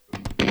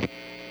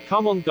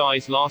Come on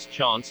guys, last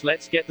chance,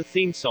 let's get the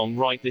theme song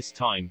right this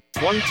time.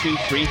 1, 2,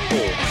 3, 4.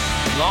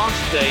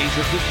 Last days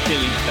of the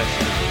Chilli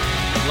Festival.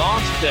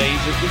 Last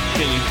days of the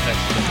Chilli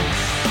Festival.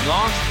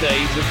 Last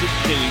days of the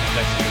Chilli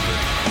Festival.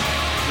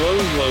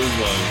 Whoa, whoa,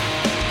 whoa.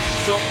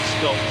 Stop,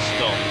 stop,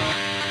 stop.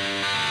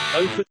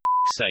 Oh, for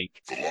f***'s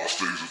sake. The Last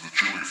Days of the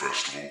Chilli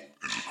Festival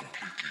is a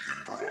completely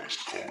improvised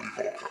comedy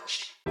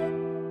podcast.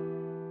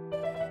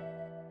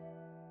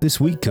 This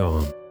week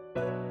on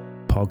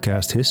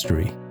Podcast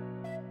History,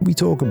 we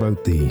talk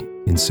about the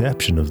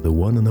inception of the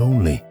one and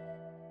only,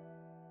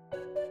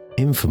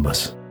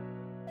 infamous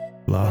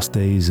Last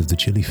Days of the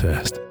Chilli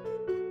Fest.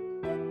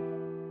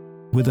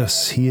 With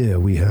us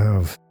here we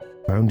have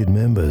founding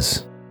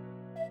members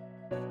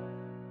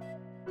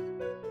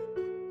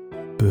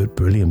Burt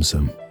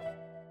Brilliamson.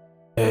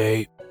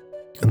 Hey.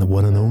 And the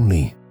one and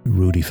only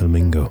Rudy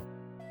Flamingo.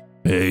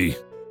 Hey.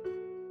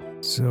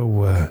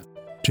 So,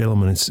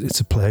 gentlemen, it's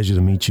a pleasure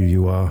to meet you.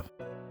 You are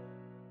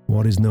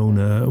what are known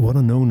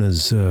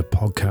as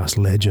podcast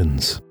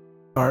legends.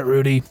 All right,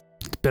 Rudy.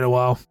 It's been a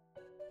while.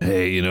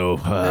 Hey,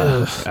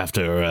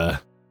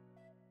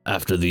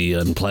 after the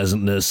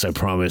unpleasantness, I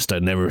promised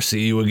I'd never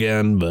see you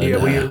again. But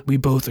yeah, we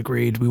both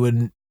agreed we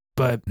wouldn't.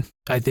 But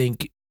I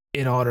think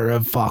in honor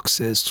of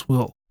Foxes,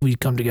 we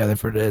come together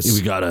for this.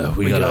 We gotta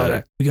clear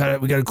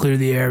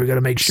the air. We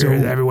gotta make sure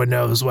that everyone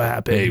knows what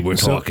happened. Hey, we're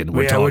talking.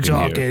 We're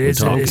talking.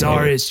 It's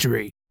our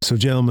history. So,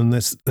 gentlemen,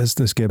 let's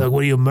get. Like,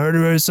 what are you, a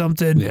murderer or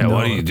something? Yeah. No.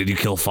 What are you? Did you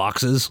kill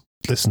foxes?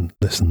 Listen.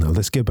 Now,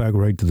 let's get back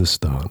right to the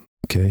start.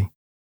 Okay,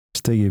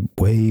 let's take it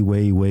way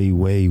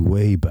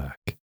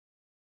back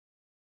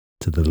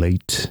to the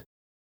late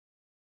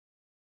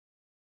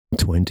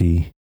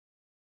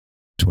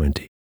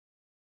 2020.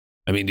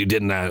 I mean, you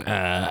didn't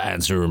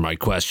answer my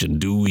question.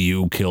 Do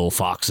you kill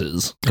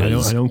foxes? I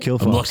don't kill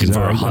foxes. I'm looking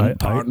for a hunt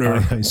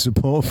partner. I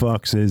support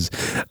foxes.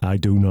 I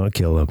do not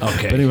kill them.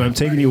 Okay. But anyway, I'm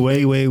taking you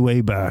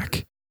way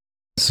back.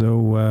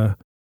 So,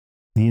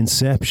 the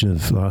inception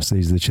of Last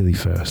Days of the Chilli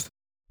Fest.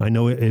 I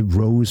know it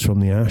rose from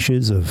the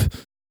ashes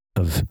of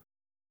the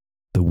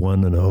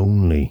one and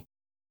only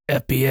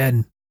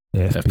FBN.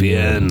 Those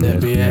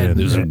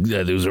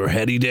were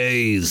heady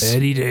days.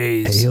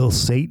 Hail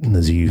Satan,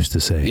 as you used to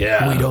say.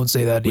 Yeah. We don't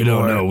say that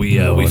anymore. We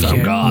don't know. We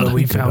found God. No,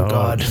 we found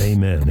God.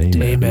 Amen.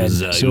 He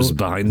was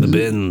behind the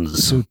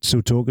bins.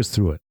 So talk us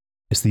through it.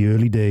 It's the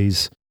early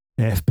days.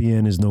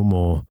 FBN is no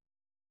more.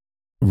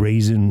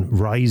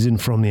 Rising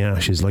from the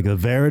ashes like a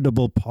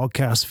veritable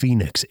podcast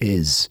phoenix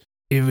is.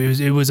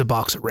 It was a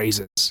box of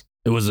raisins.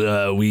 It was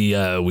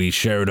we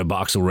shared a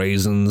box of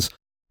raisins,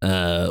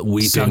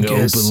 weeping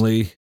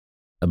openly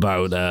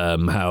about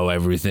how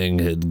everything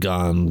had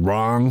gone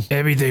wrong.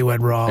 Everything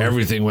went wrong.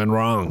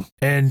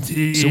 And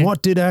so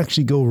what did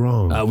actually go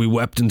wrong? We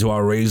wept into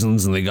our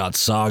raisins and they got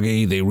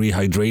soggy. They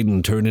rehydrated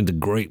and turned into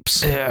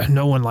grapes. Yeah,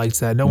 no one likes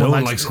that. No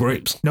one likes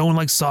grapes. No one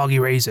likes soggy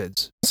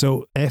raisins.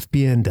 So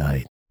FBN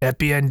died. Yeah,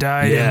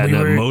 and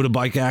a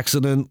motorbike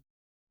accident.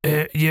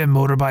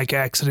 Motorbike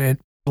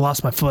accident.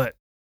 Lost my foot.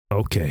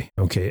 Okay.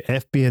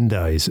 FBN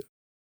dies.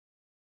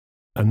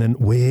 And then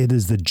where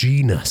does the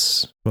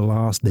genus for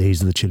Last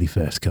Days of the Chilli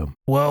Fest come?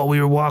 Well, we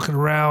were walking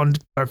around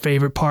our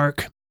favorite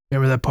park.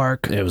 Remember that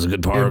park? Yeah, it was a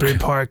good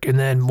park. And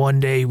then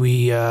one day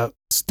we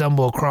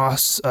stumbled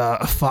across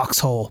a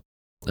foxhole.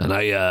 And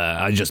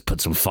I just put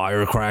some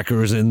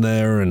firecrackers in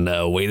there and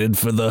waited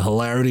for the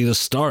hilarity to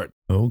start.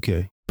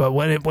 Okay. But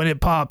when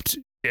it popped,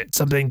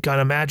 something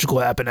kind of magical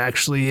happened.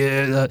 Actually,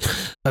 a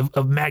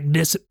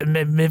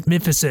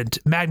magnificent.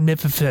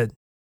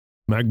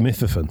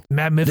 This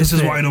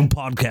is why I don't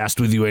podcast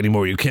with you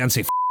anymore. You can't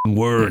say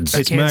words.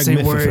 It's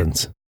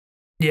magnificent.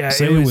 Yeah,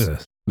 say it with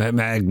us.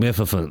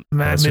 Magnificent.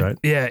 That's right.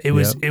 Yeah, it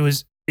was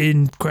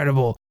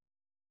incredible,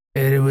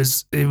 and it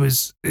was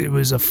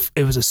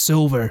a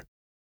silver.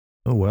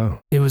 Oh wow!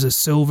 It was a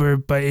silver,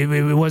 but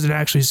it wasn't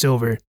actually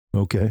silver.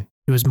 Okay.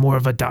 It was more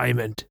of a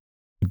diamond.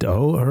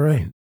 Oh, all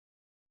right.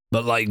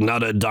 But like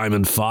not a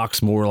diamond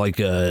fox, more like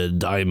a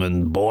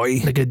diamond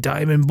boy. Like a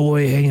diamond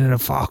boy hanging in a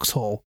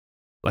foxhole.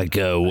 Like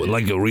a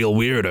real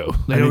weirdo.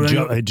 And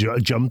it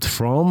jumped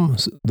from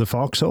the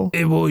foxhole?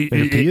 It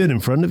appeared in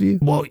front of you?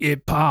 Well,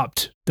 it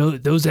popped.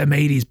 Those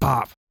M80s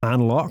pop.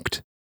 And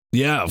locked?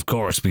 Yeah, of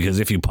course, because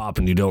if you pop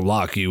and you don't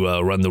lock, you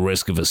run the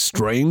risk of a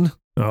strain.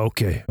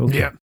 Okay.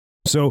 Yeah.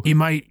 So you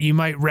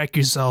might wreck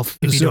yourself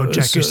if you don't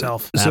check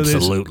yourself. So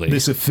Absolutely.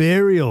 This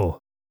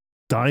ethereal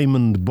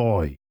diamond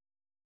boy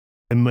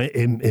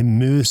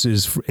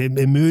emerges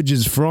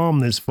from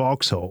this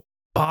foxhole.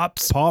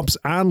 Pops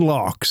and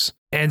locks.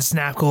 And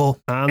snackle.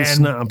 And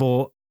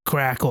snapple.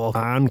 Crackle.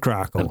 And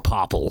crackle. And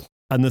popple.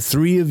 And the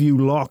three of you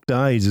locked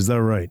eyes, is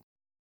that right?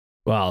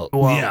 Well,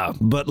 yeah.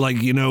 But like,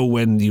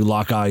 when you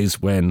lock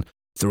eyes when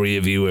three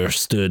of you are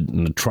stood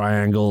in a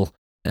triangle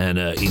and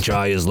each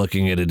eye is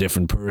looking at a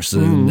different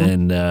person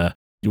and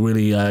you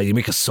really, you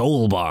make a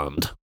soul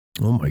bond.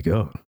 Oh my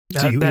God.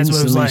 That's what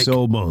it was like.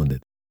 Soul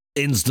bonded.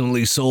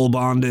 Instantly soul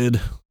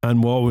bonded.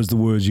 And what was the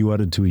words you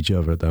uttered to each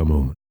other at that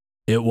moment?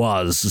 It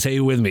was. Say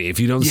it with me. If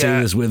you don't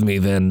say this with me,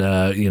 then,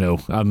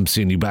 I'm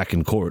seeing you back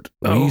in court.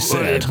 We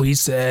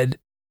said,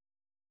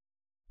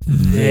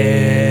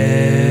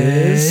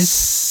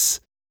 this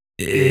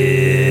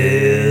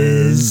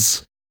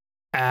is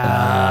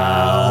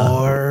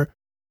our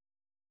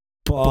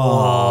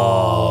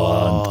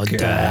podcast.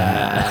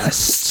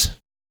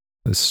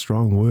 There's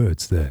strong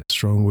words there.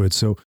 Strong words.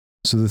 So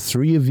the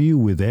three of you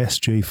with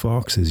SJ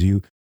Foxes,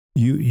 you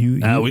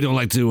we don't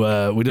like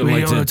to. We don't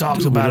like to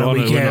talk about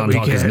it. We can't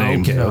talk his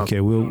name. Okay.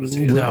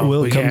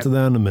 We'll come to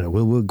that in a minute.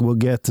 We'll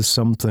get to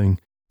something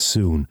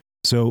soon.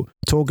 So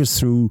talk us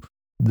through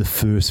the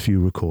first few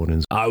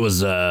recordings. I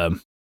was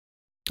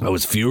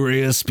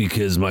furious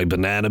because my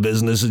banana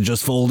business had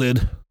just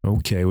folded.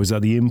 Okay, was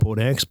that the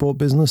import-export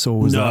business, or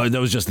was that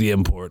was just the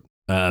import.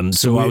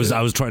 So I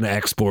was trying to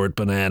export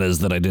bananas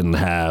that I didn't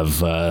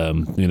have.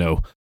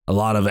 A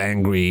lot of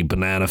angry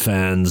banana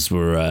fans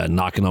were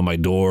knocking on my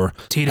door.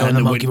 Tito and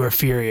the monkey were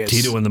furious.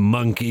 Tito and the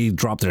monkey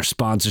dropped their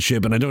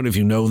sponsorship. And I don't know if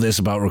you know this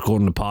about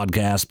recording a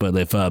podcast, but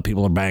if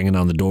people are banging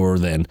on the door,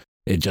 then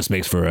it just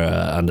makes for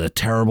a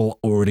terrible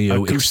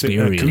audio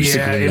experience.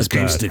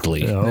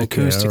 Acoustically.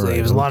 Acoustically.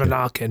 It was a lot of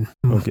knocking.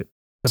 Okay.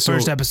 The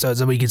first episodes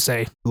that we could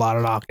say, a lot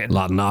of knocking. A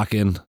lot of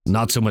knocking,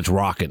 not so much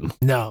rocking.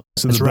 No.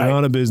 So the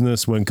banana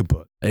business went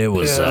kaput. It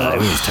was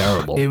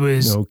terrible. It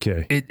was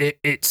okay.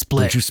 It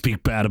split. Don't you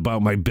speak bad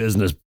about my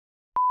business.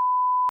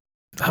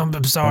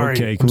 I'm sorry.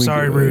 Okay, I'm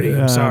sorry, Rudy.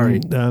 I'm sorry.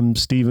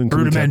 Stephen,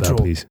 can we cut that,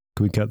 please?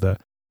 Can we cut that?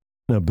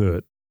 Now,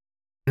 Burt,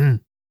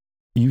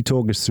 you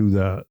talk us through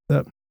that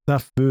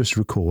first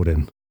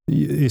recording.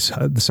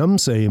 Some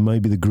say it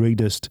might be the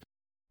greatest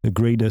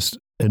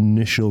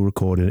initial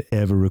recording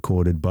ever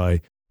recorded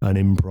by an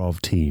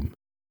improv team.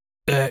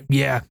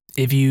 Yeah,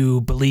 if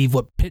you believe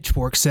what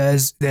Pitchfork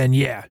says, then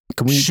yeah.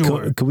 Can we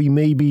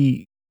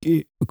maybe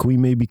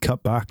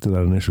cut back to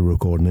that initial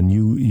recording, and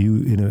you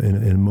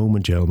in a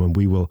moment, gentlemen,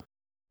 we will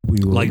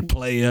like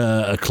play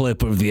a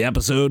clip of the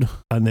episode,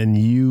 and then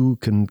you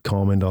can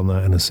comment on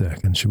that in a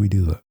second. Should we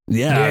do that?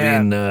 Yeah. I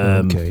mean,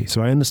 okay.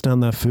 So I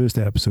understand that first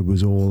episode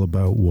was all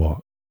about what?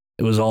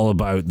 It was all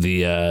about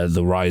the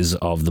rise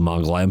of the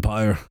Mongol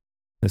Empire.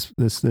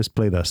 Let's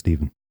play that,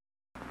 Stephen.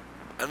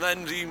 And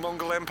then the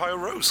Mongol Empire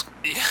rose.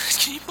 Yeah,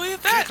 can you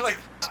believe that?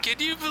 Can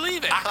you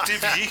believe it?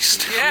 Active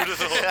yeast. Yeah. Who'd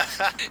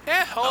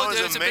have thought?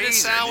 It's a bit of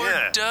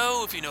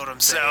sourdough, if you know what I'm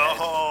saying.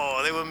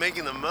 So, they were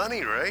making the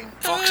money, right?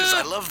 Foxes,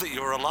 I love that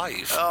you're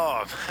alive.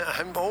 Oh,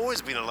 I've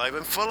always been alive.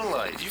 I'm full of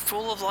life. You're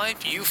full of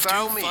life. You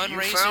found me.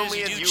 Fundraisers,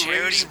 you do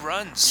charity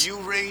runs. You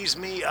raised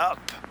me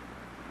up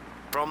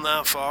from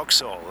that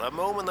foxhole. The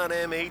moment that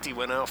M80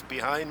 went off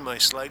behind my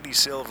slightly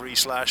silvery /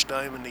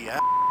 diamondy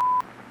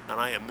and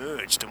I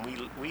emerged, and we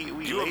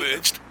You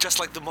emerged, just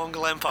like the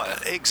Mongol Empire.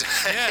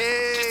 Exactly.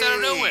 Yeah, just out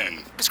of nowhere.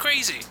 It's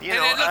crazy.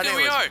 And look where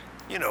we are.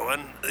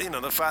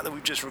 The fact that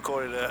we've just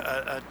recorded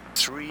a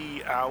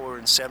 3 hour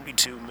and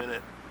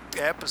 72-minute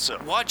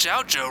episode. Watch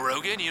out, Joe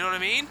Rogan, you know what I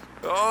mean?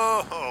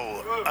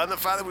 Oh, and the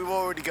fact that we've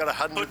already got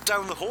 100... Put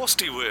down the horse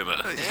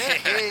dewormer.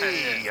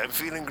 Hey, I'm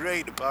feeling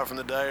great, apart from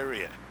the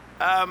diarrhea.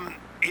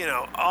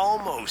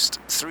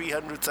 Almost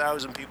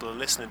 300,000 people are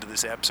listening to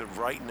this episode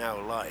right now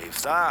live.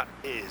 That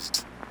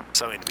is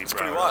something to be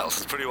proud of.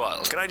 It's pretty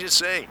wild. Can I just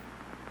say,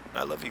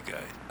 I love you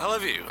guys. I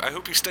love you. I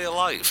hope you stay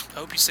alive. I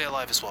hope you stay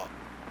alive as well.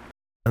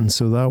 And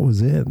so that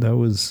was it. That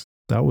was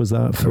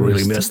that first. I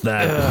really missed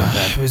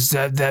that. It was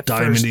that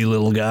diamondy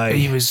little guy.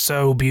 He was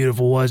so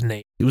beautiful, wasn't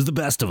he? He was the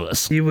best of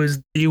us. He was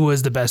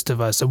the best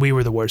of us, and we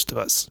were the worst of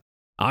us.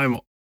 I'm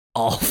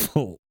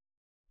awful.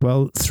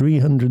 Well,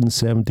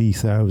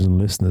 370,000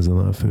 listeners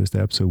on that first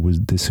episode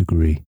would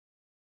disagree.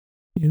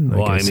 It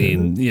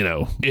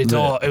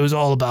was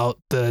all about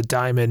the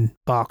diamond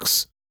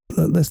box.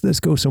 Let's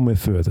go somewhere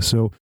further.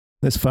 So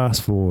let's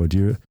fast forward.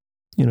 To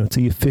your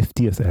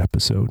 50th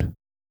episode.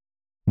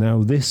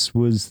 Now, this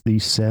was the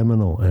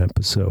seminal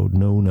episode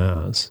known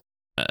as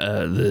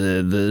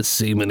the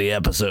Seamany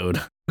episode.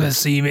 The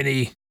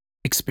Seamany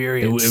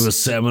experience. It was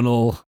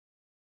seminal.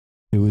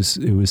 It was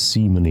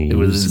seamany. It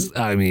was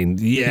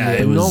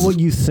not what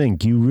you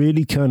think. You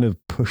really kind of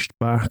pushed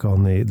back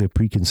on the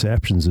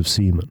preconceptions of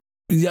semen.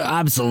 Yeah,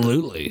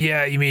 absolutely.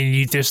 Yeah, you mean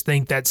you just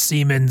think that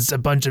semen's a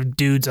bunch of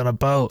dudes on a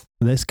boat.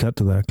 Let's cut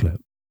to that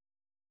clip.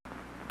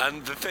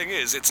 And the thing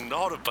is, it's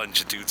not a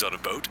bunch of dudes on a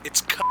boat.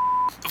 It's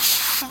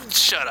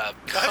Shut up.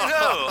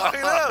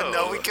 I know.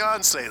 No, we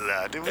can't say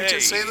that. Did we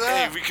just say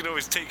that? Hey, we can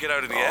always take it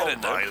out in the edit.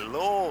 Oh, my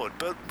Lord.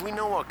 But we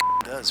know what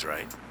does,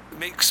 right?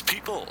 Makes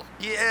people.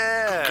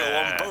 Yeah. Go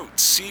on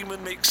boats.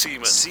 Seamen make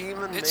seamen.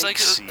 Seamen make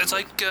seamen. It's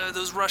like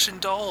those Russian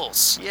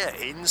dolls. Yeah,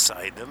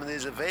 inside them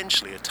there's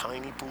eventually a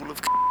tiny pool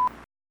of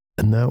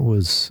And that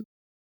was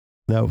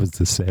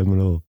the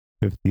seminal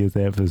 50th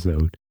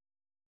episode.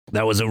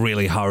 That was a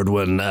really hard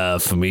one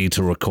for me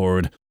to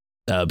record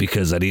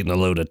because I'd eaten a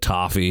load of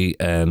toffee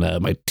and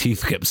my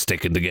teeth kept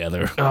sticking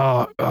together.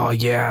 Oh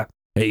yeah.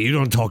 Hey, you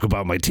don't talk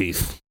about my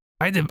teeth.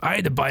 I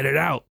had to bite it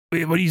out.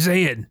 Wait, what are you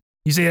saying?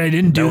 You saying I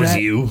didn't do that? That was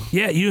you.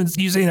 Yeah, you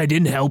saying I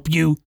didn't help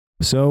you?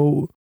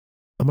 So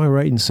am I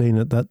right in saying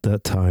that at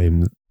that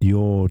time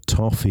your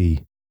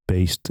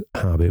toffee-based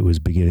habit was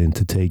beginning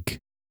to take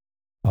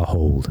a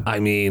hold? I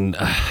mean,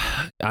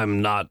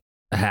 I'm not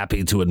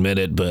happy to admit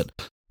it, but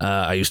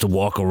I used to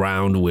walk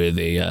around with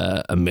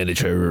a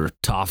miniature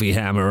toffee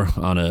hammer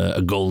on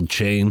a gold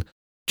chain,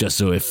 just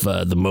so if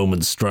the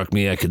moment struck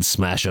me, I could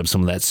smash up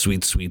some of that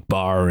sweet, sweet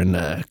bar and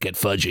get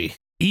fudgy.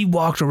 He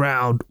walked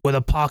around with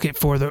a pocket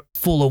full of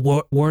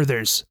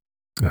Werthers.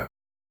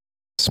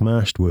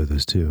 Smashed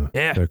Werthers too.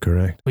 Yeah. Is that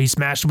correct? He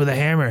smashed him with a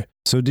hammer.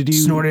 So did you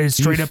snorted it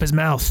straight up his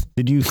mouth?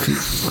 Did you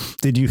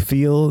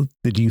feel,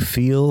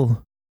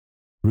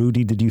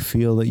 Rudy, did you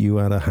feel that you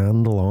had a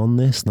handle on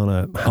this? Not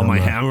a hammer, on my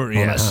hammer,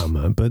 yes. A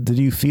hammer, but did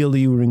you feel that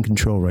you were in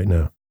control right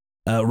now?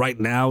 Right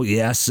now,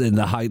 yes. In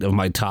the height of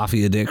my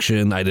toffee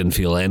addiction, I didn't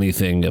feel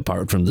anything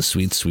apart from the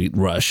sweet, sweet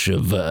rush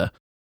of the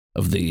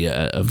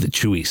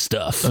chewy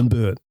stuff. And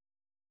Burt,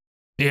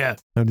 yeah.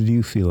 How did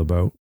you feel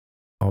about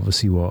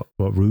obviously what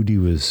Rudy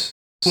was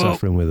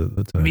suffering with at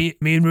the time? Me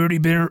and Rudy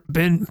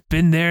been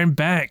there and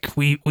back.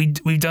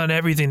 We've done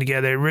everything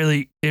together.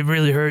 It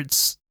really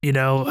hurts. You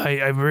know,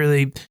 I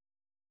really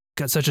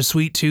got such a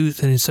sweet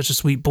tooth and he's such a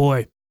sweet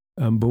boy.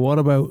 But what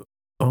about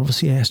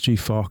obviously SG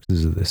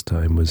Foxes at this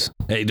time was...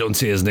 Hey, don't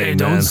say his name, Hey, man.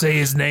 don't say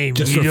his name.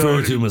 Just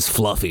refer to him as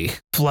Fluffy.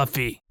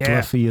 Fluffy,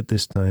 yeah. Fluffy at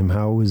this time.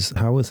 How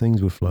were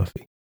things with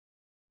Fluffy?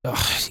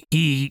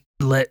 He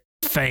let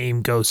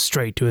fame go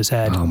straight to his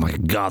head. Oh my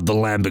God, the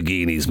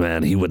Lamborghinis,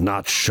 man. He would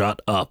not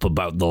shut up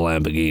about the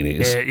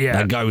Lamborghinis. Yeah.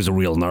 That guy was a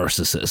real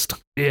narcissist.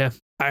 Yeah,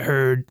 I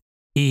heard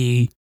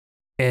he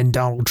and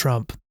Donald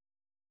Trump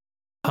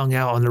hung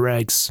out on the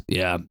regs.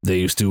 Yeah, they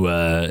used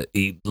to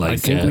eat like... I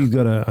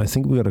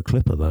think we got a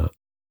clip of that.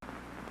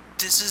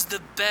 This is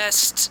the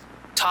best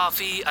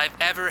toffee I've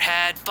ever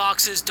had.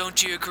 Foxes,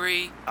 don't you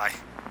agree?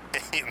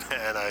 Hey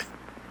man, I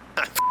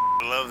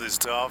love this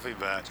toffee,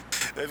 man.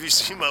 Have you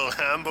seen my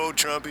Lambo,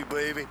 Trumpy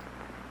baby?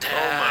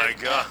 Oh my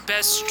God.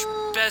 Best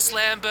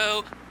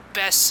Lambo,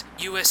 best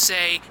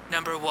USA,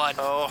 #1.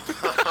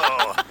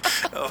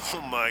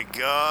 Oh my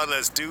God,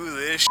 let's do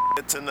this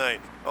shit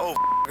tonight. Oh,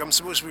 I'm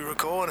supposed to be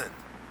recording.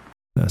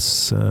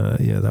 That's,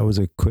 that was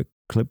a quick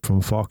clip from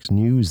Fox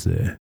News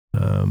there.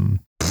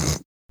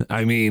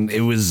 I mean,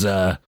 it was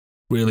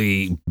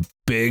really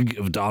big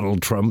of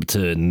Donald Trump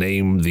to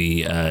name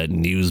the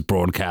news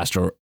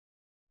broadcaster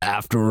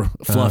after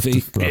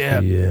Fluffy.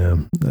 Yeah.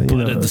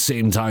 But at the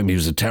same time, he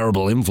was a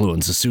terrible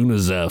influence. As soon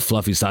as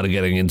Fluffy started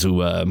getting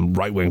into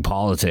right-wing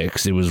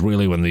politics, it was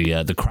really when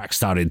the crack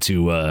started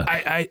to...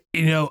 I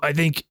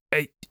think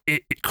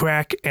it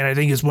crack, and I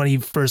think it's when he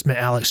first met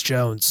Alex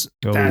Jones.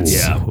 Do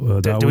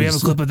we have a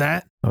clip of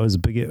that? I was a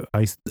big...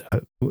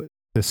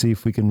 Let's see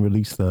if we can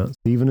release that.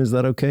 Stephen, is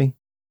that okay?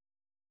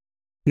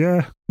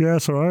 Yeah,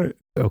 it's all right.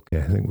 Okay,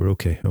 I think we're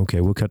okay.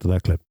 Okay, we'll cut to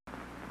that clip.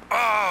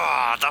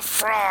 The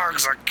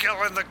frogs are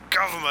killing the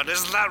government.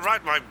 Isn't that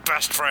right, my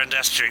best friend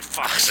SG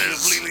Foxes? I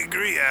completely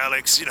agree,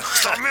 Alex. You know,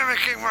 Stop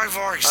mimicking my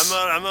voice.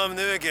 I'm not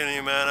mimicking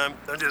you, man.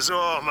 I'm just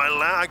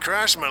I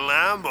crashed my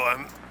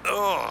Lambo.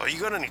 You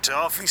got any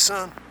toffee,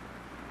 son?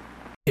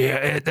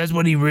 Yeah, that's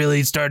when he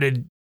really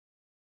started.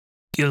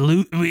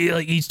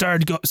 He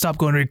started to stop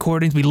going to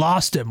recordings. We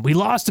lost him.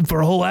 For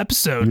a whole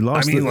episode.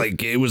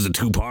 It was a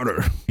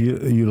two-parter.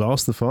 You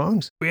lost the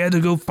Fox? We had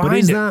to go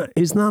find him.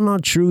 Is that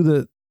not true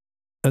that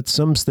at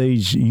some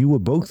stage you were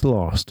both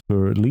lost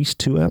for at least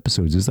 2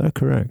 episodes? Is that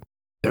correct?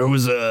 There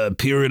was a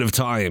period of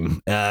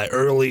time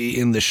early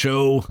in the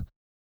show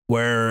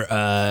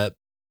where,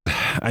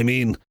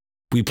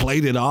 we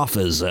played it off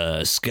as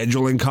a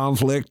scheduling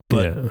conflict,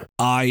 but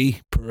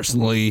I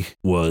personally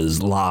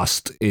was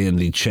lost in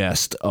the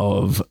chest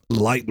of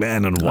Light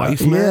Man and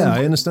Wife Man. Yeah,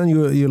 I understand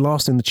you're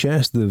lost in the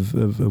chest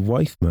of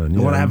Wife Man.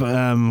 Yeah.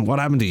 What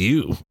happened to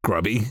you,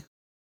 Grubby?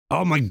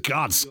 Oh my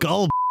God,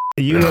 Skull.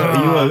 You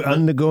were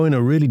undergoing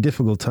a really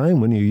difficult time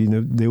when you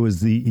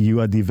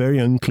had the very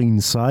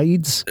unclean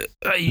sides.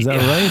 Is that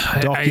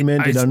right?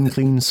 Documented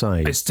unclean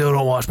sides. I still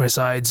don't wash my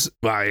sides.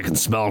 Wow, you can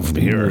smell them from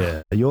here.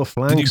 Yeah. Your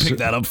flanks. Did you pick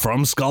that up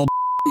from Skull?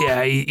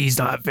 Yeah, he's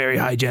not very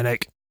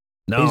hygienic.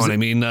 No,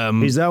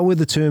 is that where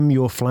the term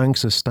 "your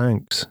flanks are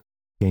stanks"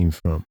 came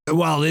from?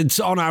 Well,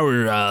 it's on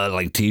our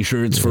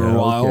t-shirts for a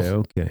while.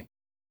 Okay.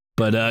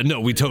 But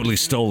no, we totally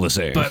stole the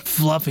saying. But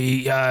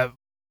Fluffy,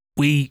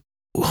 we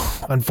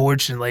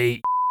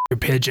unfortunately your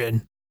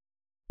pigeon.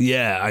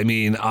 Yeah,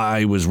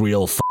 I was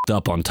real fucked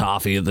up on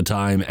toffee at the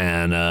time,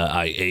 and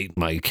I ate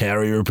my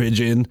carrier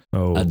pigeon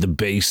at the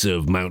base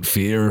of Mount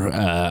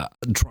Fear,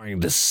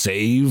 trying to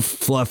save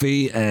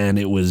Fluffy, and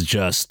it was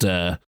just,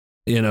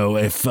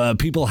 if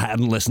people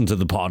hadn't listened to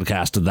the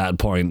podcast at that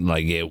point,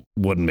 it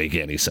wouldn't make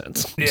any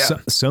sense.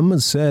 Yeah.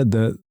 Someone said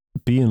that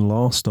being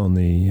lost on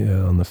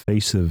the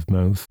face of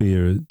Mount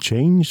Fear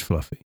changed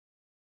Fluffy.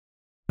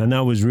 And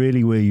that was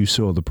really where you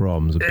saw the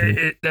problems.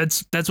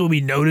 That's when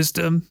we noticed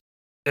him.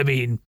 I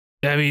mean,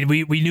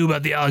 we knew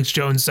about the Alex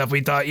Jones stuff.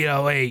 We thought,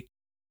 hey,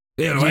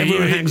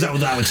 everyone hangs out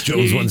with Alex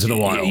Jones once in a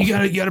while. You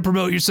gotta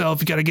promote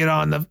yourself. You gotta get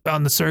on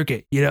the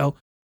circuit.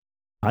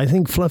 I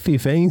think Fluffy,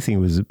 if anything,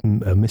 was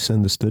a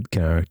misunderstood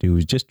character who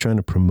was just trying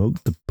to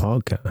promote the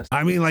podcast.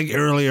 I mean, like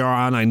earlier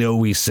on, I know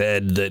we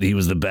said that he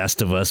was the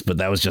best of us, but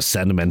that was just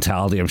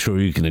sentimentality. I'm sure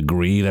you can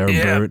agree there,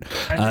 Burt.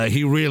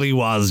 He really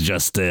was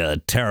just a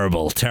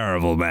terrible,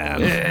 terrible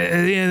man.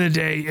 At the end of the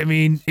day, I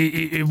mean,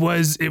 it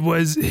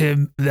was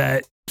him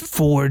that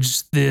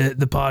forged the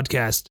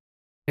podcast,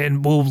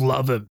 and we'll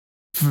love him.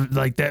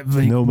 Like that,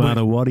 no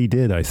matter what he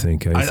did, I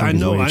think. I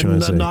know,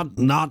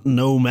 not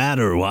no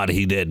matter what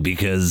he did,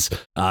 because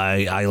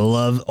I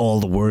love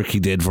all the work he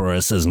did for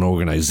us as an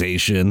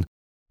organization.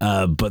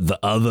 But the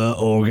other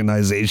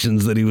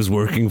organizations that he was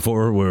working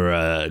for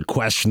were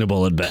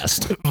questionable at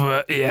best.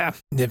 Yeah,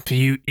 if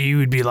you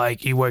would be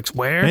like, he works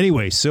where?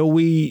 Anyway, so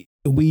we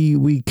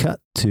cut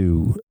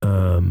to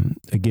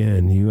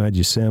again. You had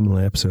your seminal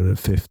episode at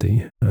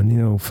 50,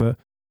 and for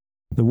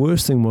the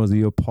worst thing was that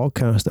your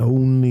podcast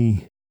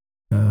only.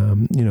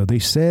 They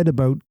said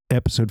about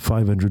episode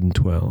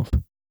 512.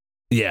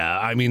 Yeah,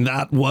 I mean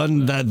that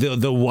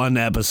the one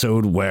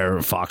episode where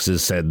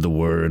Foxes said the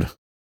word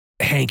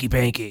hanky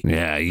panky.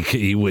 Yeah,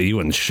 he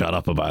wouldn't shut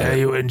up about it. Yeah,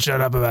 he wouldn't shut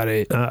up about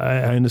it.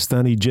 I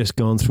understand he'd just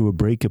gone through a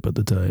breakup at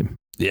the time.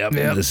 Yep.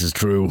 This is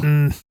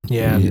true.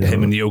 Yeah,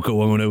 him and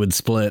Yoko Ono would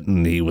split,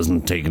 and he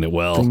wasn't taking it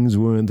well. Things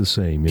weren't the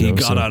same. He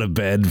got out of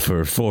bed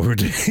for 4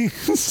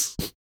 days.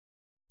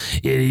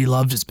 Yeah, he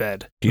loved his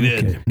bed. He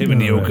did. Him and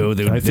Yoko.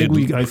 Right. I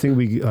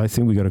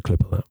think we got a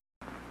clip of that.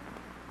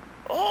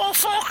 Oh,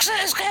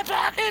 Foxes, get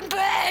back in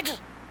bed!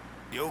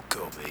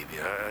 Yoko, baby,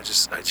 I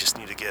just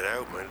need to get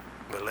out.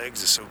 My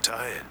legs are so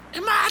tired.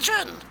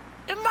 Imagine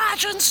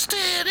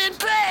staying in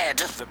bed.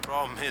 The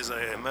problem is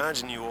I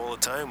imagine you all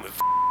the time with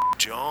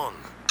John,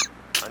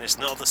 and it's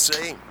not the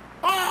same.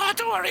 Oh,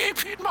 don't worry, I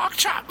paid Mark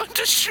Chapman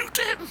to shoot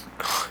him.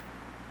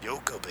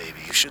 Yoko,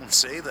 baby, you shouldn't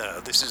say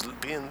that. This is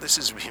being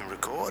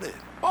recorded.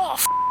 Oh,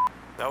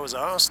 that was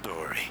our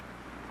story.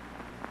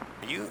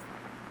 You're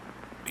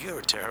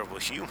a terrible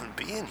human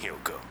being,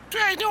 Yoko.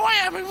 I know I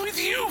am, and with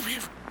you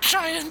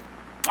giant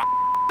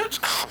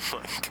Oh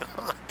my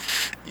God,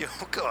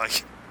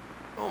 Yoko!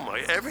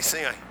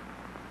 Everything.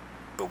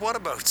 But what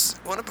about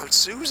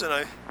Susan?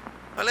 I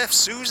left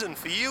Susan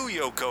for you,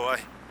 Yoko.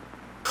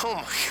 Oh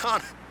my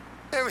God,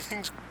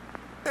 everything's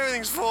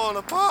falling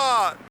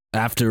apart.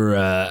 After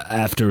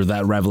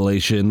that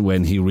revelation,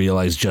 when he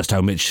realized just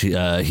how much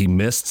he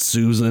missed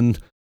Susan,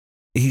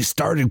 he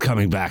started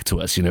coming back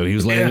to us. He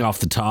was laying off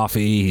the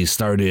toffee. He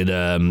started,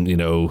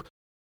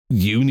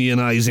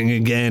 unionizing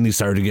again. He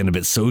started getting a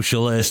bit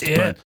socialist,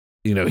 but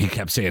he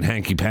kept saying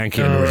hanky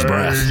panky under his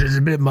breath. It's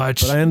a bit much.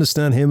 But I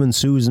understand him and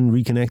Susan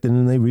reconnected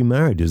and they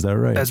remarried. Is that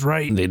right? That's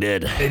right. They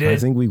did. I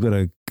think we've got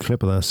a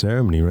clip of that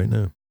ceremony right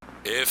now.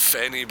 If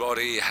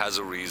anybody has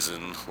a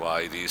reason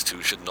why these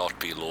two should not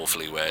be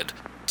lawfully wed,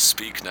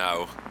 speak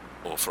now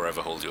or forever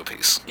hold your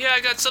peace. Yeah,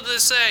 I got something to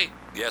say.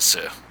 Yes,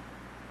 sir.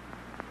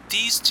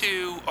 These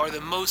two are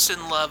the most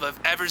in love I've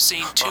ever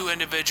seen two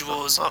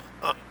individuals.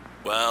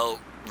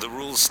 Well, the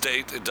rules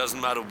state it doesn't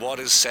matter what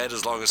is said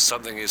as long as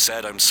something is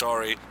said. I'm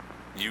sorry,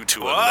 you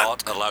two are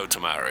not allowed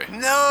to marry. No!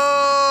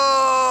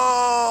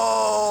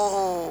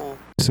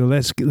 So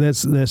let's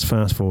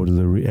fast forward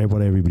to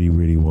what everybody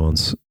really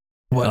wants.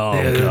 What,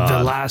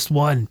 the last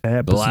one.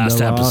 The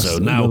last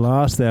episode. Now, the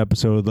last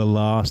episode of the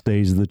last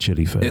days of the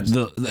Chili Fest.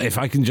 If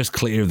I can just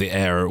clear the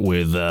air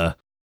with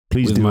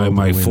please do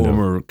my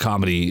former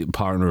comedy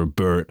partner,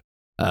 Burt,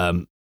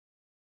 I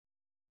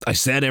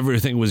said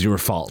everything was your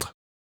fault.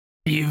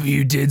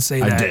 You did say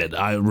that. I did.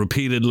 I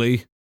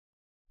repeatedly,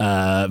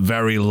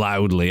 very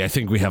loudly. I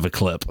think we have a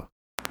clip.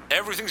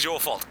 Everything's your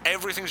fault.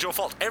 Everything's your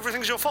fault.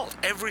 Everything's your fault.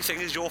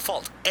 Everything is your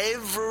fault.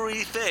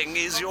 Everything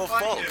is your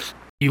fault.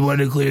 You want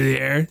to clear the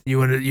air? You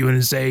want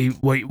to say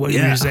what are you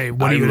going to say?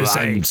 What are you going to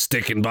say? I'm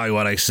sticking by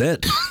what I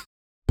said.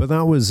 But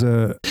that was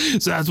so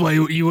that's why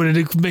you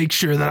wanted to make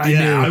sure that I knew.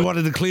 Yeah, I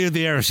wanted to clear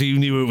the air so you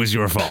knew it was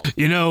your fault.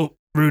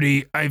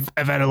 Rudy, I've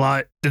had a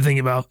lot to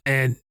think about,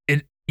 and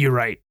you're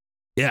right.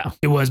 Yeah,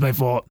 it was my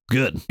fault.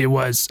 Good. It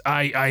was.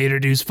 I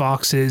introduced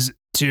Foxes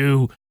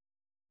to,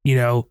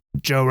 Joe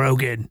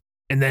Rogan,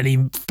 and then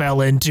he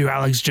fell into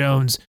Alex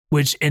Jones,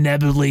 which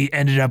inevitably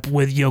ended up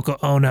with Yoko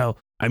Ono.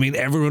 I mean,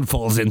 everyone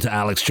falls into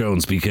Alex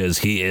Jones because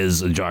he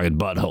is a giant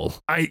butthole.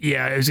 I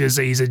was going to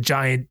say he's a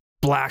giant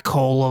black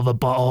hole of a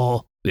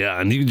butthole. Yeah,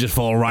 and you can just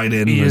fall right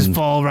in. You just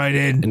fall right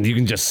in. And you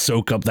can just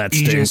soak up that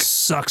stink. You just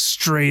suck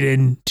straight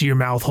into your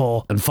mouth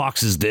hole. And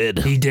Foxes did.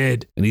 He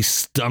did. And he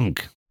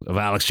stunk of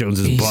Alex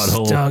Jones's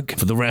butthole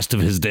for the rest of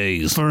his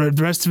days. For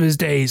the rest of his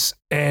days.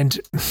 And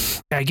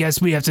I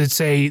guess we have to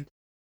say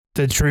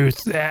the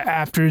truth.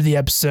 After the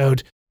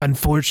episode,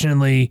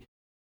 unfortunately,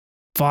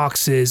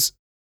 Foxes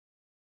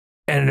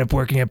ended up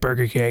working at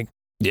Burger King.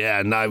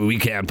 Yeah, no, we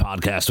can't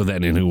podcast with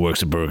anyone who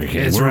works at Burger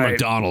King. That's We're right. a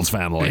McDonald's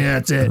family. Yeah,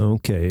 that's it.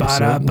 Okay.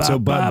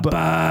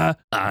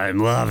 I'm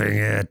loving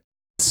it.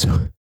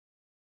 So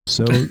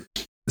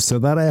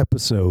that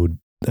episode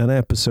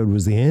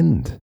was the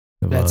end.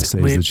 of Last Days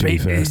of the Chili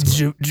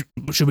Festival.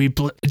 Should we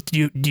play?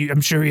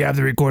 I'm sure you have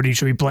the recording.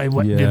 Should we play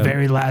the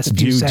very last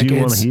few seconds? Do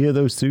you want to hear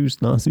those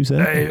last 2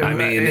 seconds? I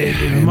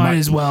mean, might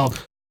as well.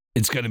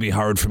 It's going to be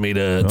hard for me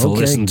to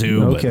listen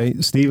to. Okay,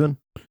 Stephen,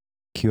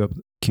 cue up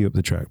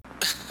the track.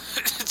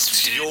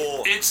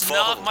 It's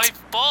not my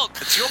fault.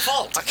 It's your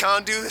fault. I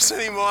can't do this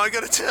anymore. I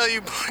gotta tell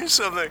you boys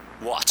something.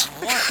 What?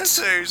 I gotta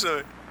tell you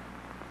something.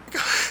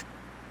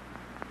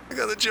 I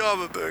got the job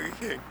at Burger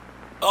King.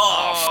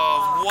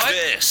 What?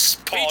 This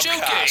Are you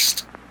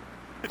podcast.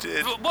 I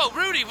did. Whoa,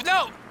 Rudy,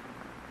 no.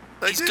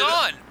 He's did.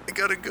 gone. I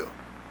gotta go.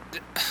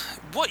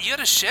 What, you had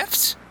a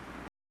shift?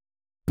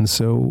 And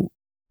so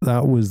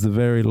that was the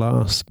very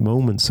last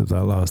moments of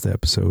that last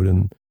episode.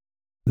 And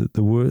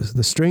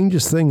the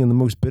strangest thing and the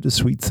most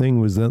bittersweet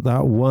thing was that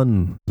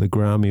won the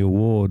Grammy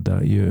Award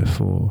that year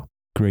for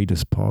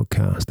greatest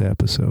podcast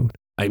episode.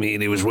 I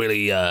mean, it was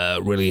really,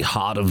 really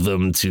hot of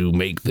them to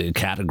make the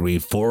category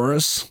for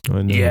us.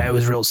 I know. Yeah, it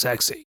was real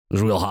sexy. It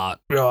was real hot.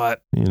 Real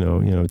hot. You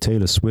know,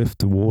 Taylor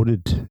Swift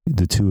awarded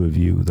the two of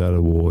you that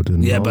award.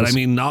 And yeah, but I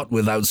mean, not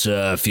without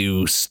a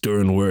few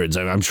stern words.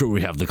 I'm sure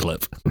we have the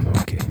clip.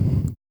 Okay.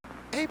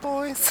 Hey,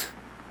 boys.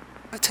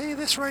 I tell you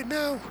this right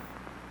now.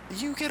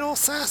 You get all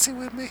sassy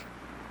with me.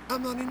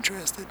 I'm not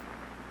interested.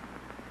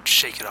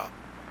 Shake it up.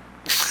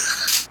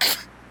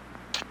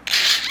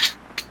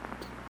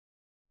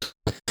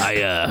 I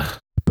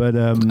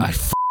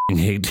f***ing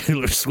hate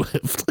Taylor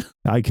Swift.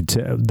 I could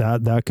tell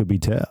that could be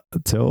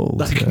told.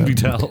 That could be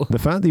told. The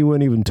fact that you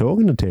weren't even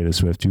talking to Taylor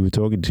Swift, you were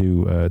talking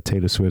to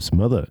Taylor Swift's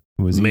mother.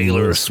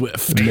 Mailer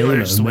Swift.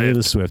 Mailer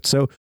Swift.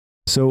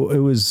 So it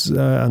was,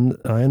 and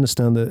I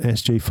understand that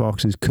SJ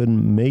Foxes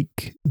couldn't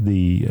make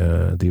the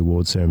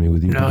award ceremony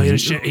with you. No, he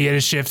had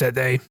a shift that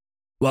day.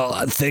 Well,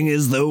 the thing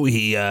is, though,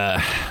 he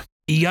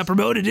got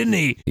promoted, didn't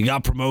he? He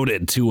got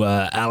promoted to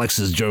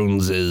Alexis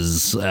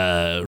Jones's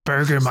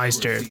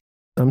Burgermeister.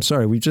 I'm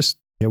sorry, we just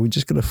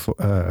got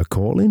a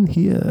call in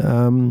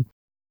here.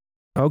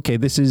 Okay,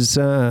 this is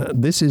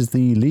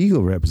the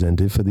legal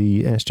representative for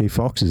the SJ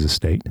Foxes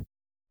estate.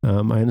 I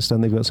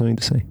understand they've got something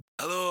to say.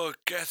 Hello,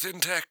 Gethin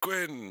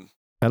Tequin.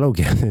 Hello,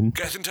 Gethin.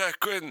 Gethin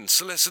Tequin,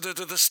 solicitor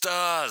to the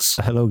stars.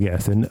 Hello,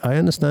 Gethin. I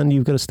understand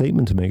you've got a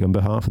statement to make on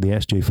behalf of the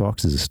SJ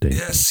Foxes estate.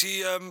 Yes,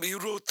 he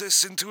wrote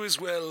this into his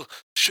will.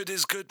 Should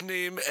his good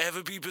name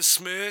ever be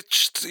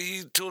besmirched,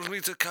 he told me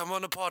to come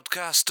on a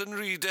podcast and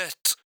read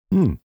it.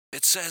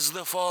 It says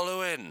the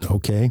following.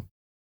 Okay.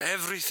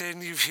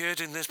 Everything you've heard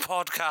in this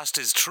podcast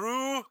is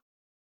true.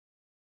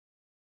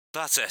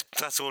 That's it.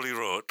 That's all he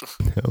wrote.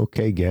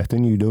 Okay,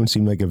 Gethin, you don't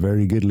seem like a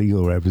very good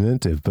legal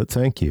representative, but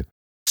thank you.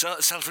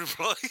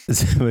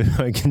 Self-employed?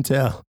 I can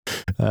tell.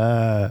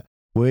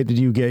 Where did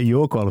you get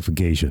your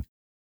qualification?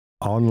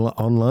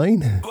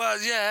 Online?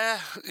 Well, yeah.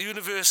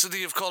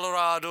 University of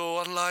Colorado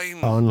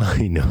online.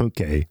 Online,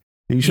 okay.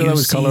 Are you sure that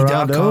was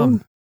Colorado?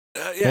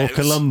 Yeah, or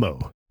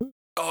Colombo?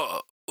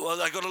 Oh,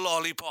 well, I got a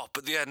lollipop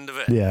at the end of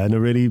it. Yeah, and a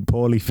really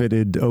poorly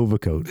fitted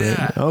overcoat. Right?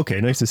 Yeah.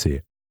 Okay, nice to see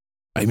you.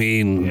 I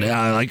mean,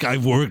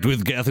 I've worked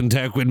with Gethin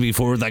Tequin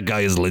before. That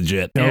guy is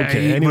legit. Yeah,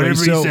 okay, anyway,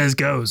 whatever he says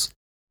goes.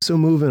 So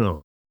moving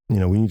on. You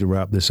know, we need to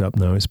wrap this up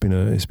now. It's been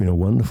a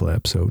wonderful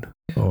episode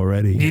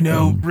already. You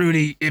know,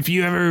 Rudy, if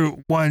you ever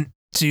want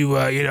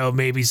to,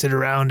 maybe sit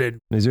around and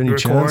is there any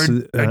record chance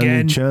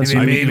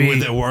again, maybe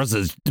there was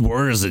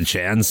a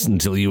chance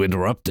until you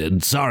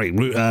interrupted. Sorry,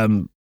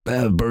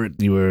 Burt,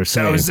 you were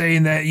saying. I was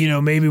saying that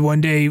maybe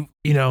one day,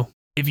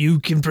 if you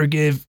can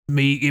forgive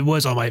me, it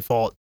was all my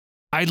fault.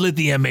 I lit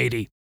the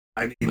M80.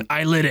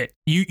 I lit it.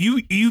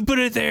 You put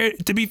it there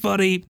to be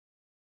funny,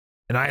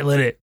 and I lit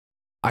it.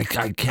 I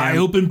can't. I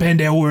opened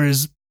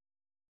Pandora's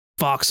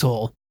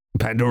foxhole.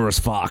 Pandora's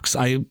fox.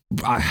 I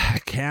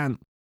can't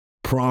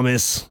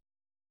promise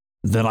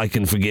that I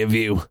can forgive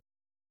you,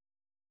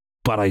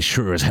 but I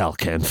sure as hell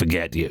can't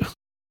forget you.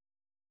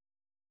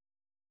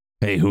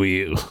 Hey, who are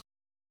you?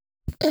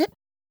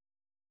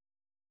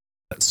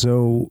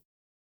 So,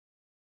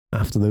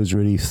 after those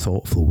really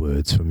thoughtful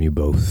words from you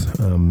both,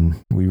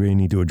 we really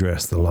need to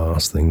address the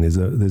last thing. There's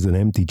an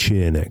empty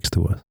chair next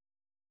to us.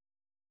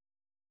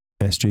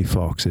 SJ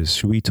Foxes,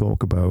 should we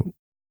talk about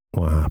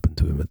what happened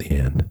to him at the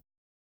end?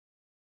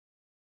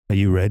 Are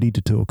you ready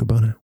to talk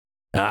about it?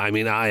 I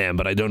mean, I am,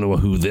 but I don't know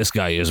who this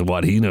guy is or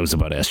what he knows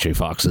about SJ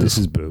Foxes. This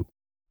is Boo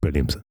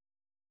Brilliamson.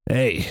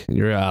 Hey,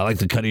 you're like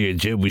the cut of your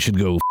jib. We should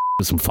go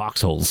with some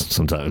foxholes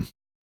sometime.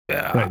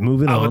 Yeah, right,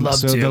 moving on. I would love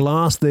so to. The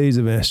last days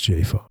of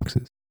SJ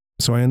Foxes.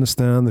 So I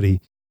understand that he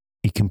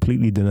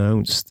completely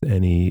denounced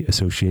any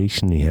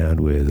association he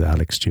had with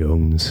Alex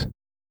Jones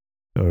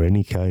or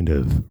any kind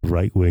of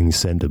right-wing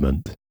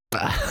sentiment.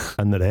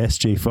 And that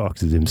SJ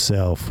Foxes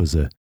himself was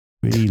a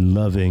really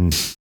loving,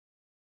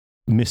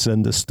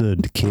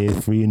 misunderstood,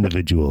 carefree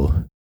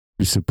individual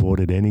who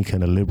supported any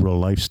kind of liberal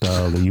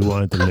lifestyle that you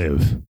wanted to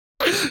live.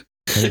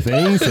 And if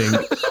anything,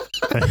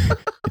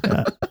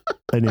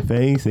 And if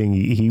anything,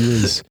 he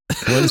was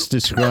once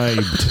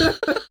described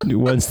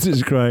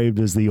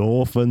as the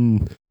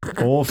orphans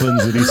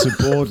that he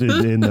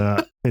supported in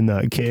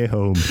that care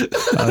home,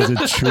 as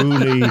a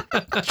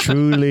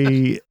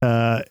truly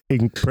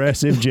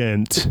impressive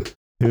gent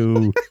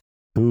who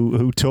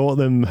taught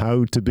them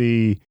how to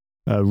be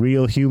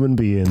real human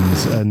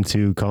beings and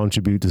to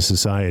contribute to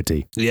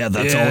society. Yeah,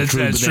 that's all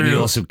true. But then he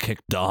also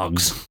kicked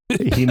dogs.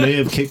 He may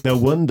have kicked that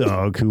one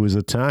dog who was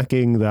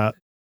attacking that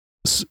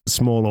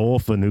small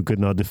orphan who could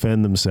not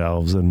defend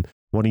themselves. And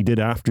what he did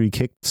after he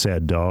kicked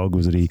said dog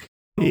was that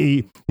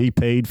he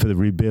paid for the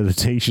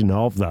rehabilitation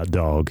of that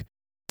dog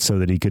so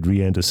that he could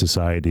re-enter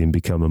society and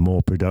become a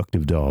more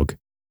productive dog.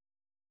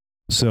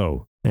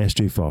 So,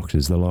 S.J.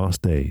 Fox's The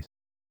Last Days.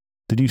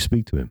 Did you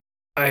speak to him?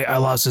 I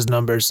lost his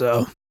number,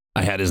 so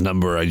I had his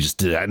number. I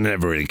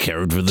never really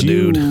cared for the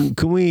dude.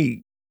 Can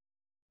we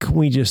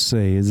just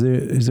say, is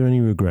there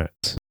any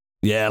regrets?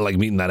 Yeah, like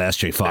meeting that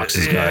S.J.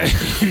 Fox's guy.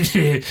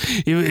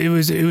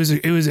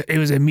 it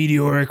was a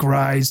meteoric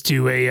rise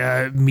to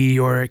a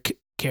meteoric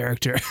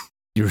character.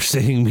 You're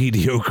saying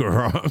mediocre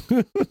wrong.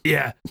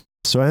 Yeah.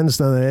 So I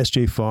understand that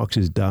S.J.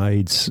 Fox's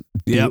died.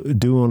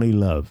 Do only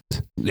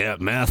loved. Yeah,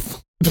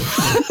 meth.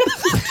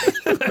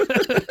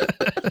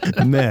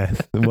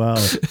 Meth.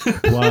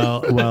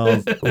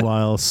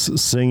 While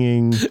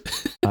singing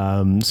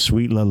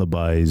sweet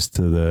lullabies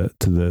to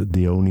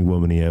the only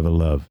woman he ever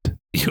loved.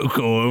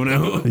 Yoko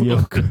Ono.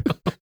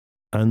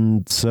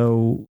 And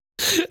so,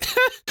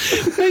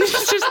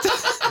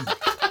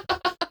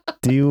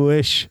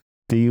 is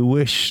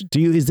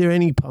there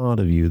any part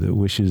of you that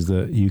wishes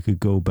that you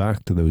could go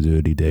back to those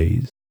early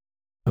days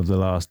of the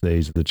last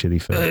days of the Chili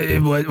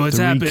Festival? What's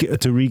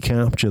happened? To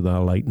recapture that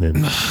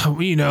lightning.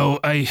 You know,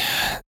 I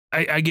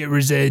get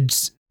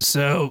resids,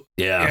 so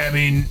yeah. I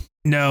mean,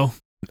 no.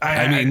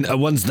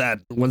 Once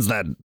that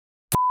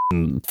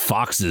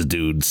Fox's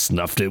dude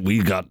snuffed it,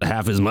 we got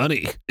half his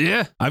money.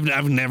 Yeah,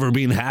 I've never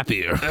been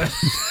happier.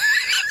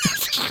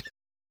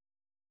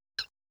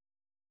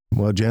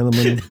 Well,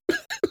 gentlemen.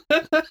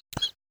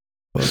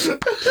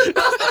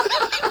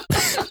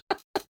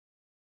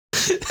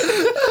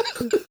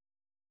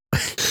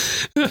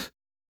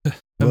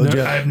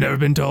 I've never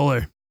been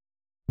taller.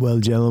 Well,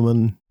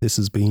 gentlemen, this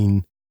has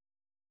been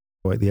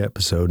quite the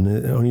episode, and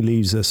it only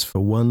leaves us for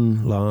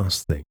one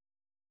last thing.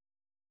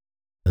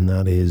 And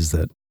that is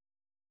that,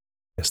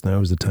 yes,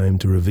 now is the time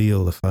to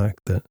reveal the fact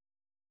that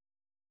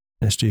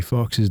S.J.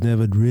 Fox's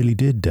never really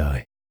did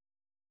die.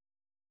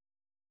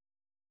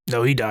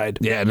 No, he died.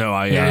 Yeah, no,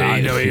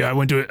 I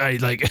went to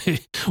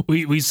it.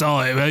 We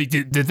saw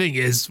it. The thing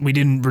is, we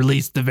didn't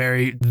release the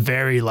very,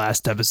 very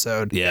last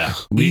episode. Yeah,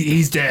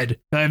 he's dead.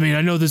 I mean,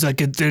 I know there's a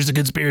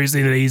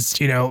conspiracy that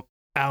he's out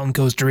in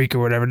Costa Rica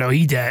or whatever. No,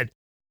 he dead.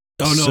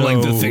 Oh no,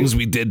 like the things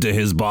we did to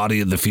his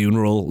body at the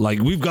funeral. Like,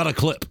 we've got a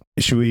clip.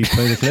 Should we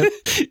play the clip?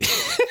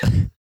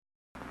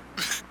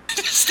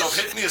 Stop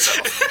hitting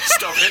yourself.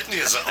 Stop hitting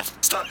yourself.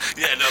 Stop.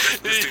 Yeah, no,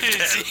 this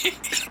dude's dead.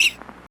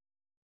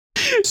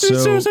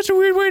 So such a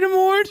weird way to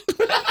mourn.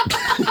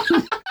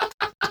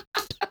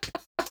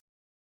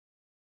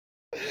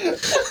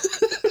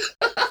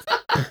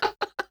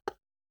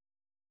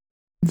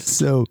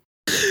 So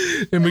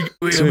we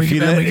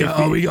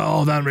got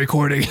all that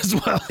recording as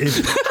well.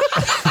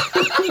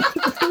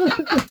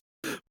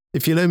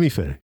 If you let me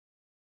finish,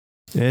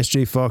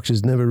 S.J. Fox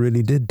never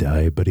really did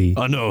die, but he.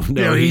 Oh no,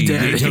 he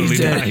did. He's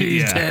dead.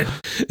 He's dead.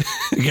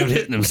 He kept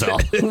hitting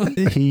himself.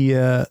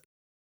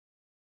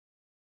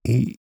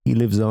 He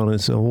lives on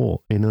us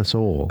all, in us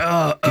all. He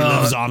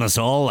lives on us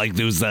all, like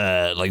those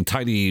like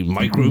tiny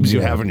microbes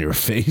you have in your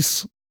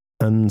face.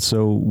 And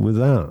so, with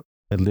that,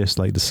 I'd just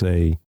like to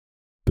say,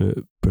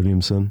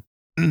 Brilliamson,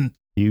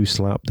 you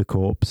slap the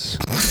corpse.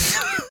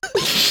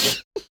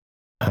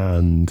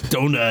 And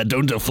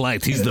don't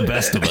deflect. He's the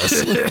best of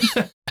us.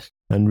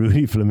 And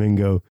Rudy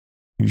Flamingo,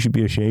 you should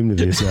be ashamed of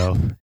yourself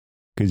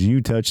because you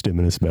touched him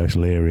in a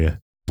special area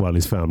while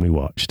his family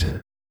watched.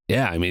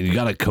 Yeah, I mean, you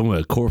got to comb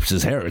a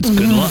corpse's hair. It's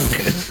good luck.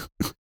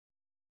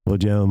 Well,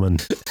 gentlemen,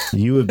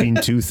 you have been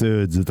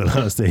 2/3 of the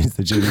last days of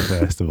the Chili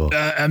Festival.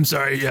 I'm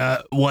sorry,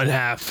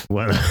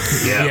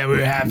 1/2. Yeah,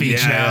 we're half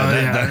each now.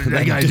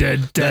 That guy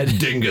dead. That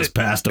dingus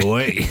passed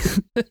away.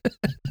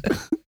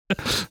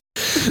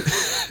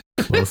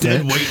 Well,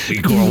 dead weight,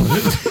 we call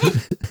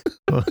it.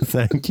 Well,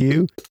 thank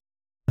you.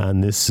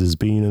 And this has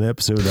been an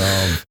episode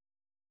of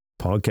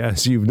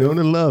Podcasts You've Known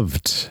and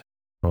Loved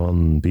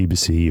on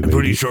BBC. I'm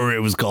pretty sure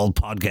it was called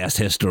Podcast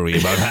History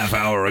about half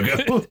hour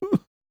ago.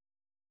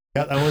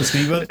 Got that one,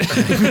 Stephen?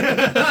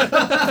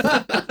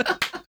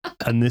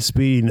 And this has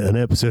been an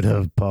episode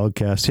of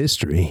Podcast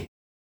History.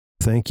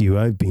 Thank you.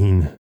 I've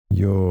been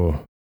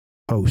your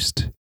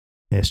host,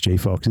 S.J.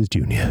 Foxes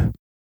Jr.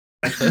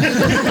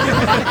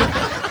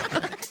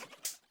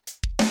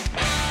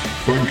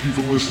 Thank you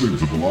for listening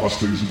to the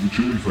last days of the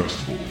Chili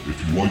Festival.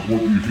 If you like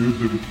what you hear,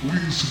 then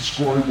please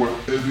subscribe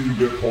wherever you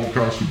get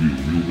podcast review.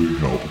 Real big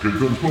help. Okay,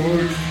 thanks,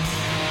 bye.